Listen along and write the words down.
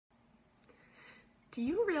Do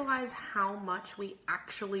you realize how much we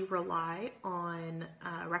actually rely on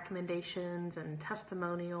recommendations and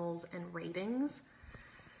testimonials and ratings?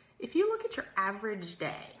 If you look at your average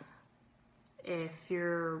day, if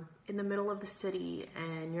you're in the middle of the city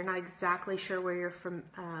and you're not exactly sure where you're from,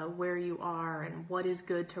 where you are and what is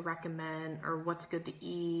good to recommend or what's good to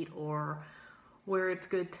eat or where it's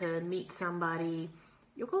good to meet somebody,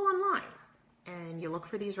 you'll go online and you look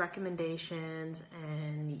for these recommendations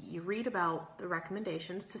and you read about the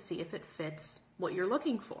recommendations to see if it fits what you're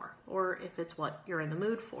looking for or if it's what you're in the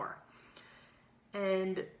mood for.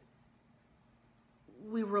 And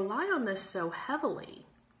we rely on this so heavily,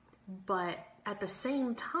 but at the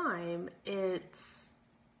same time, it's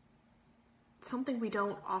something we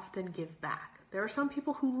don't often give back. There are some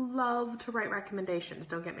people who love to write recommendations,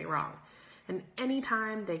 don't get me wrong. And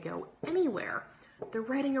anytime they go anywhere, they're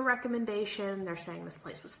writing a recommendation, they're saying this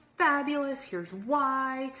place was fabulous, here's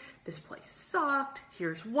why, this place sucked,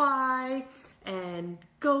 here's why, and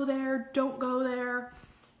go there, don't go there.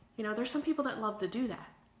 You know, there's some people that love to do that,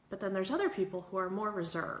 but then there's other people who are more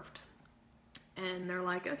reserved. And they're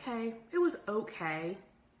like, okay, it was okay,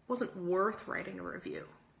 wasn't worth writing a review.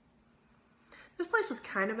 This place was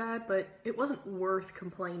kind of bad, but it wasn't worth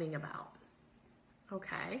complaining about.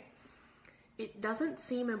 Okay, it doesn't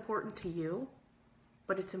seem important to you,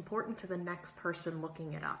 but it's important to the next person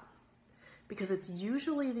looking it up. Because it's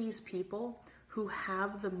usually these people who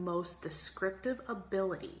have the most descriptive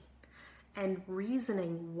ability and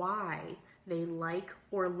reasoning why they like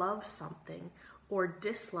or love something or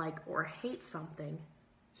dislike or hate something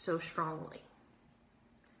so strongly.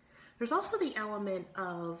 There's also the element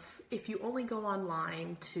of if you only go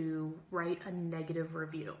online to write a negative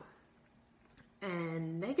review.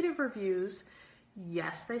 And negative reviews,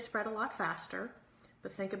 yes, they spread a lot faster,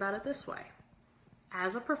 but think about it this way.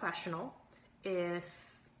 As a professional, if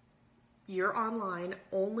you're online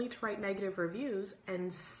only to write negative reviews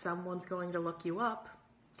and someone's going to look you up,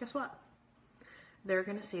 guess what? They're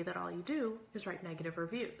going to see that all you do is write negative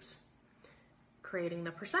reviews, creating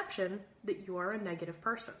the perception that you are a negative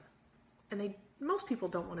person. And most people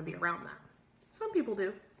don't want to be around that. Some people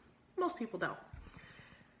do, most people don't.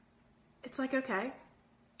 It's like, okay,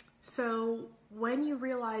 so when you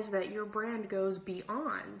realize that your brand goes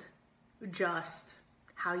beyond just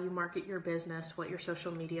how you market your business, what your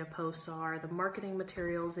social media posts are, the marketing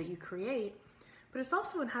materials that you create, but it's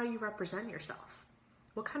also in how you represent yourself.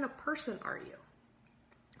 What kind of person are you?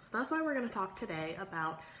 So that's why we're going to talk today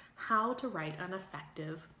about how to write an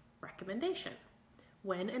effective recommendation,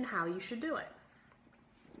 when and how you should do it.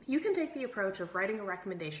 You can take the approach of writing a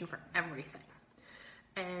recommendation for everything,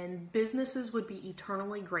 and businesses would be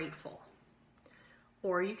eternally grateful.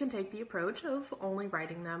 Or you can take the approach of only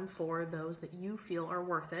writing them for those that you feel are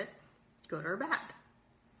worth it, good or bad.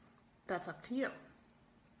 That's up to you.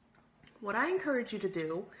 What I encourage you to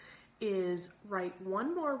do is write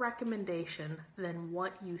one more recommendation than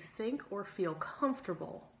what you think or feel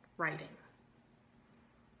comfortable writing.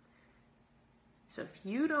 So if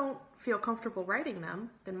you don't feel comfortable writing them,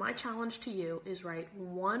 then my challenge to you is write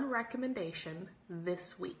one recommendation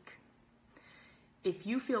this week. If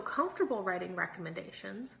you feel comfortable writing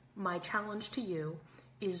recommendations, my challenge to you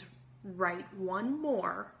is write one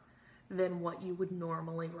more than what you would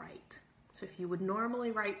normally write. So if you would normally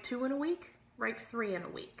write 2 in a week, write 3 in a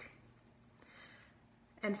week.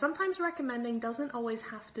 And sometimes recommending doesn't always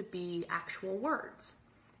have to be actual words.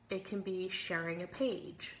 It can be sharing a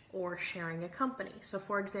page or sharing a company. So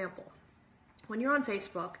for example, when you're on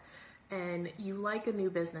Facebook and you like a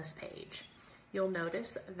new business page, you'll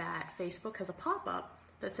notice that Facebook has a pop-up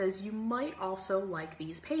that says you might also like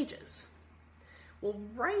these pages. Well,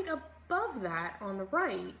 right above that on the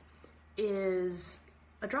right is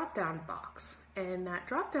a drop-down box, and that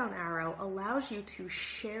drop-down arrow allows you to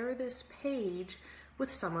share this page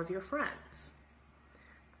with some of your friends.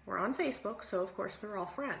 We're on Facebook, so of course they're all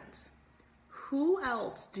friends. Who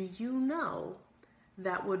else do you know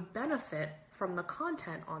that would benefit from the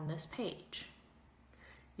content on this page?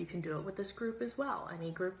 You can do it with this group as well, any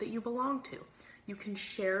group that you belong to. You can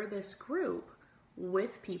share this group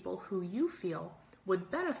with people who you feel would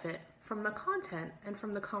benefit from the content and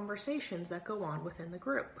from the conversations that go on within the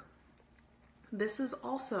group. This is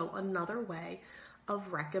also another way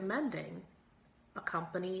of recommending a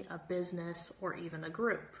company, a business, or even a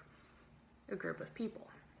group of people.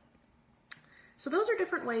 So those are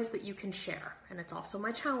different ways that you can share, and it's also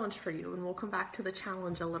my challenge for you, and we'll come back to the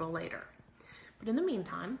challenge a little later. But in the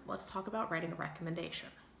meantime, let's talk about writing a recommendation.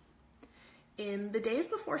 In the days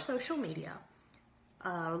before social media,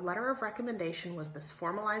 a letter of recommendation was this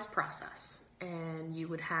formalized process. and you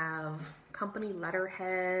would have company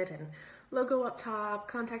letterhead and logo up top,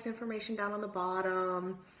 contact information down on the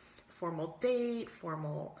bottom, formal date,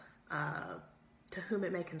 formal to whom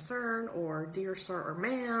it may concern, or dear sir or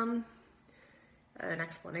ma'am, an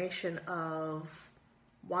explanation of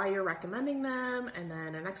why you're recommending them, and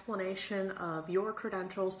then an explanation of your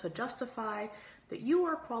credentials to justify that you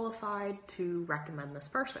are qualified to recommend this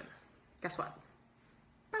person. Guess what?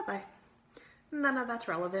 Bye-bye. None of that's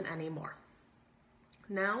relevant anymore.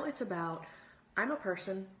 Now it's about, I'm a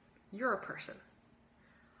person, you're a person.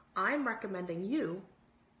 I'm recommending you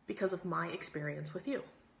because of my experience with you.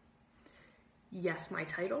 Yes, my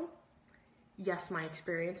title. Yes, my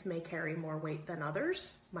experience may carry more weight than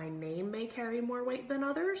others. My name may carry more weight than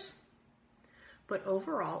others. But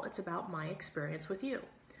overall, it's about my experience with you.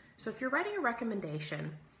 So if you're writing a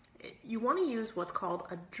recommendation, you want to use what's called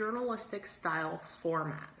a journalistic style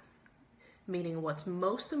format, meaning what's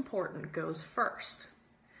most important goes first.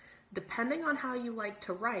 Depending on how you like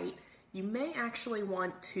to write, you may actually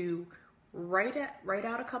want to write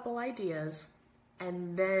out a couple ideas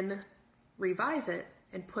and then revise it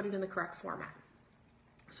and put it in the correct format.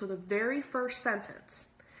 So the very first sentence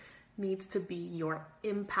needs to be your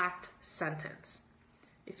impact sentence.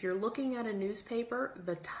 If you're looking at a newspaper,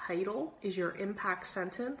 the title is your impact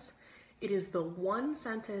sentence. It is the one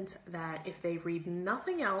sentence that if they read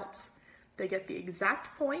nothing else, they get the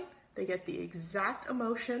exact point, they get the exact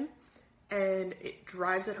emotion, and it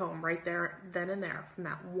drives it home right there, then and there, from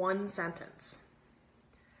that one sentence.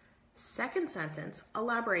 Second sentence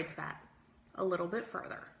elaborates that a little bit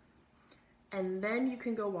further. And then you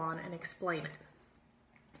can go on and explain it.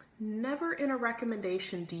 Never in a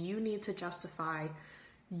recommendation do you need to justify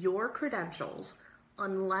your credentials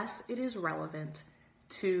unless it is relevant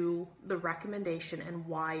to the recommendation and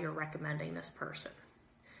why you're recommending this person.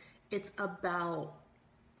 It's about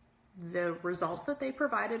the results that they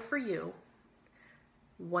provided for you,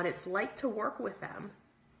 what it's like to work with them,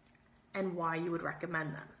 and why you would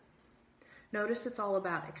recommend them. Notice it's all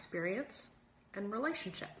about experience and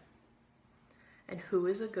relationship, and who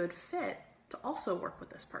is a good fit to also work with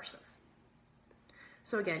this person.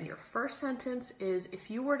 So again, your first sentence is, if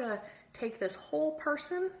you were to take this whole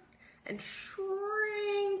person and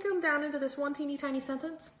shrink them down into this one teeny tiny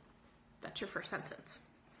sentence, that's your first sentence.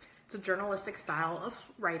 It's a journalistic style of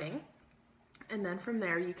writing, and then from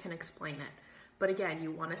there you can explain it. But again,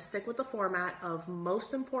 you want to stick with the format of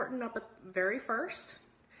most important up at very first,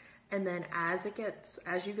 and then as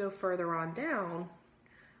you go further on down,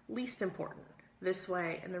 least important. This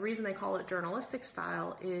way, and the reason they call it journalistic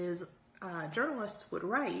style is journalists would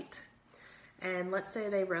write, and let's say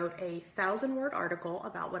they wrote a 1,000-word article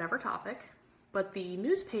about whatever topic, but the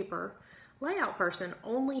newspaper layout person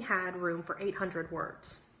only had room for 800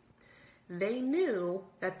 words. They knew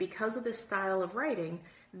that because of this style of writing,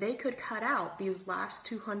 they could cut out these last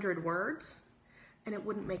 200 words and it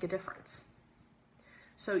wouldn't make a difference.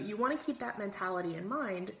 So you want to keep that mentality in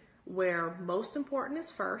mind, where most important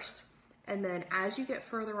is first, and then as you get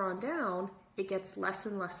further on down, it gets less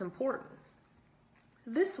and less important.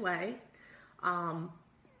 This way,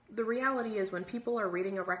 the reality is when people are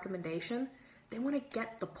reading a recommendation, they want to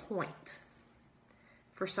get the point.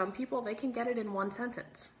 For some people, they can get it in one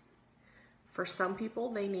sentence. For some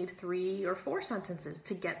people, they need 3 or 4 sentences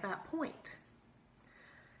to get that point.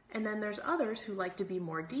 And then there's others who like to be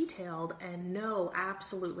more detailed and know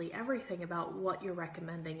absolutely everything about what you're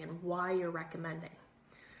recommending and why you're recommending.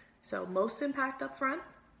 So most impact up front,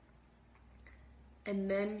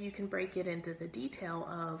 and then you can break it into the detail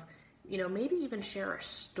of, maybe even share a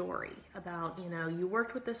story about, you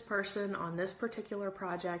worked with this person on this particular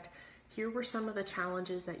project. Here were some of the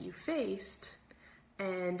challenges that you faced,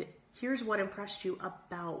 and here's what impressed you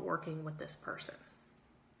about working with this person.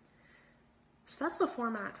 So that's the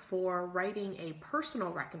format for writing a personal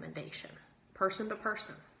recommendation, person to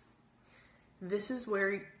person. This is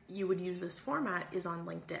where you would use this format is on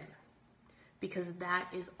LinkedIn, because that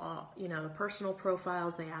is all, the personal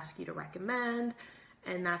profiles they ask you to recommend,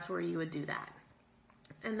 and that's where you would do that.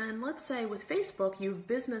 And then let's say with Facebook, you have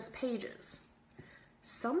business pages.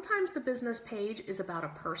 Sometimes the business page is about a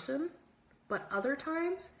person, but other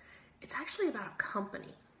times it's actually about a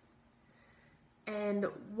company. And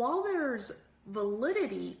while there's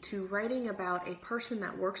validity to writing about a person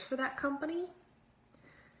that works for that company,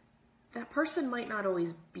 that person might not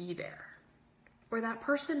always be there, or that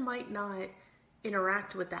person might not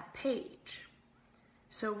interact with that page.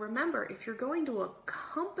 So remember, if you're going to a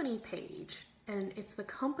company page and it's the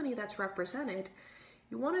company that's represented,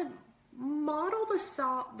 you want to model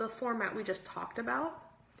the format we just talked about,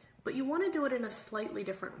 but you want to do it in a slightly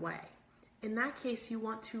different way. In that case, you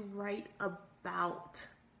want to write about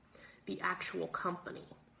the actual company.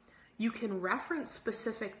 You can reference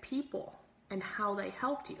specific people and how they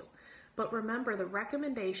helped you. But remember, the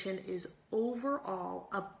recommendation is overall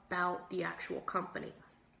about the actual company.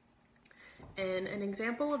 And an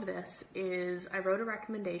example of this is I wrote a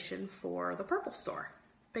recommendation for the Purple store.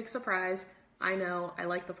 Big surprise, I know, I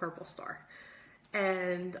like the Purple store.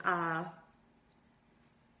 And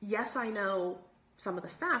yes, I know some of the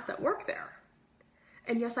staff that work there.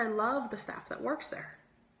 And yes, I love the staff that works there.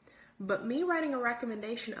 But me writing a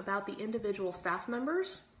recommendation about the individual staff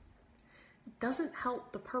members doesn't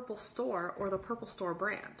help the Purple store or the Purple store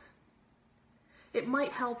brand. It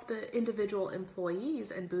might help the individual employees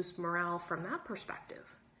and boost morale from that perspective,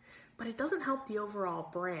 but it doesn't help the overall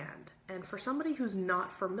brand. And for somebody who's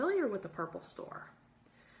not familiar with the Purple store,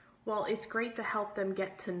 while it's great to help them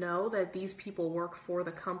get to know that these people work for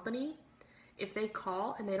the company, if they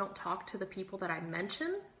call and they don't talk to the people that I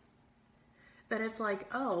mentioned, then it's like,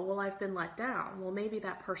 oh, well, I've been let down. Well, maybe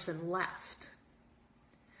that person left.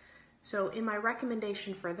 So in my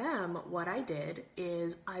recommendation for them, what I did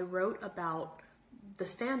is I wrote about the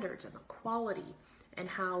standards and the quality and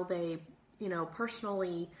how they,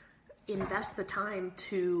 personally invest the time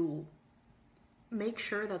to make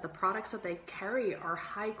sure that the products that they carry are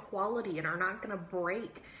high quality and are not going to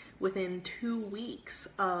break within 2 weeks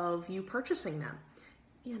of you purchasing them.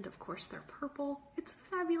 And of course, they're purple. It's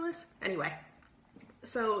fabulous. Anyway,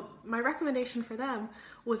 so my recommendation for them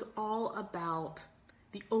was all about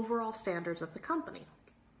the overall standards of the company.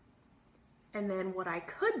 And then what I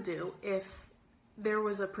could do if there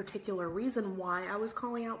was a particular reason why I was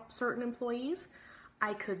calling out certain employees,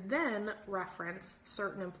 I could then reference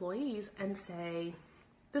certain employees and say,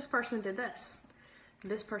 this person did this.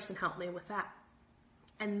 This person helped me with that.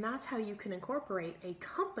 And that's how you can incorporate a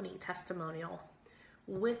company testimonial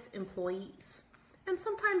with employees. And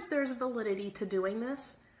sometimes there's validity to doing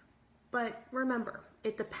this, but remember,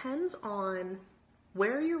 it depends on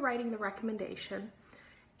where you're writing the recommendation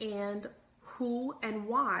and who and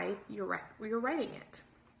why you're writing it.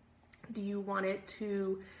 Do you want it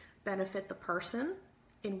to benefit the person?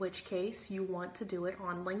 In which case you want to do it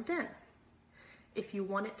on LinkedIn. If you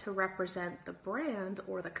want it to represent the brand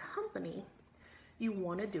or the company, you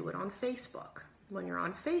want to do it on Facebook. When you're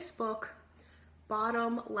on Facebook,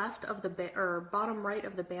 bottom left of the bottom right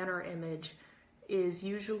of the banner image is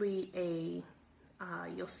usually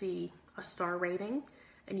you'll see a star rating,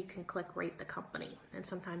 and you can click rate the company, and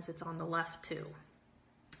sometimes it's on the left too.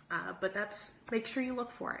 But make sure you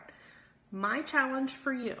look for it. My challenge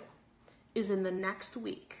for you is in the next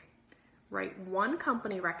week, write one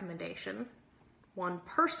company recommendation, one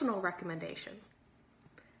personal recommendation,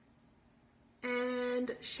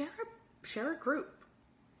 and share a group,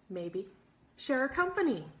 maybe share a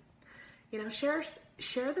company.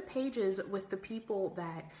 Share the pages with the people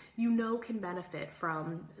that can benefit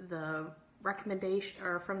from the recommendation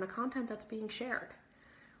or from the content that's being shared.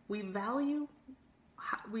 We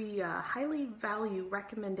highly value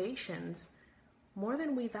recommendations more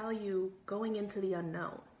than we value going into the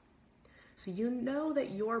unknown. So you know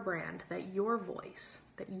that your brand, that your voice,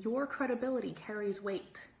 that your credibility carries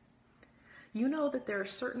weight. You know that there are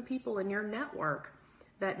certain people in your network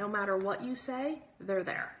that no matter what you say, they're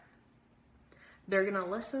there. They're going to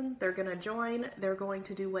listen, they're going to join, they're going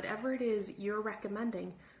to do whatever it is you're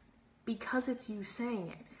recommending because it's you saying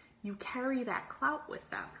it. You carry that clout with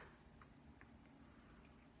them.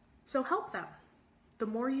 So help them. The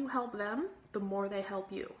more you help them, the more they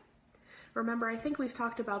help you. Remember, I think we've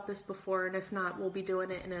talked about this before, and if not, we'll be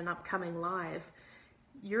doing it in an upcoming live.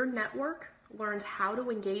 Your network learns how to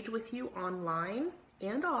engage with you online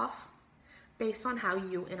and off based on how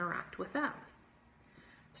you interact with them.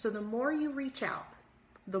 So the more you reach out,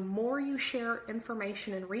 the more you share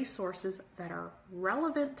information and resources that are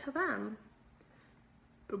relevant to them,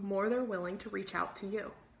 the more they're willing to reach out to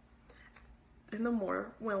you, and the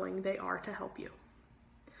more willing they are to help you.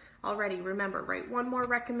 Alrighty, remember, write one more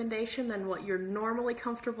recommendation than what you're normally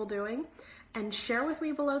comfortable doing, and share with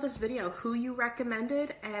me below this video who you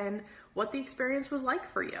recommended and what the experience was like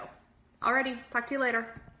for you. Alrighty, talk to you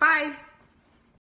later. Bye!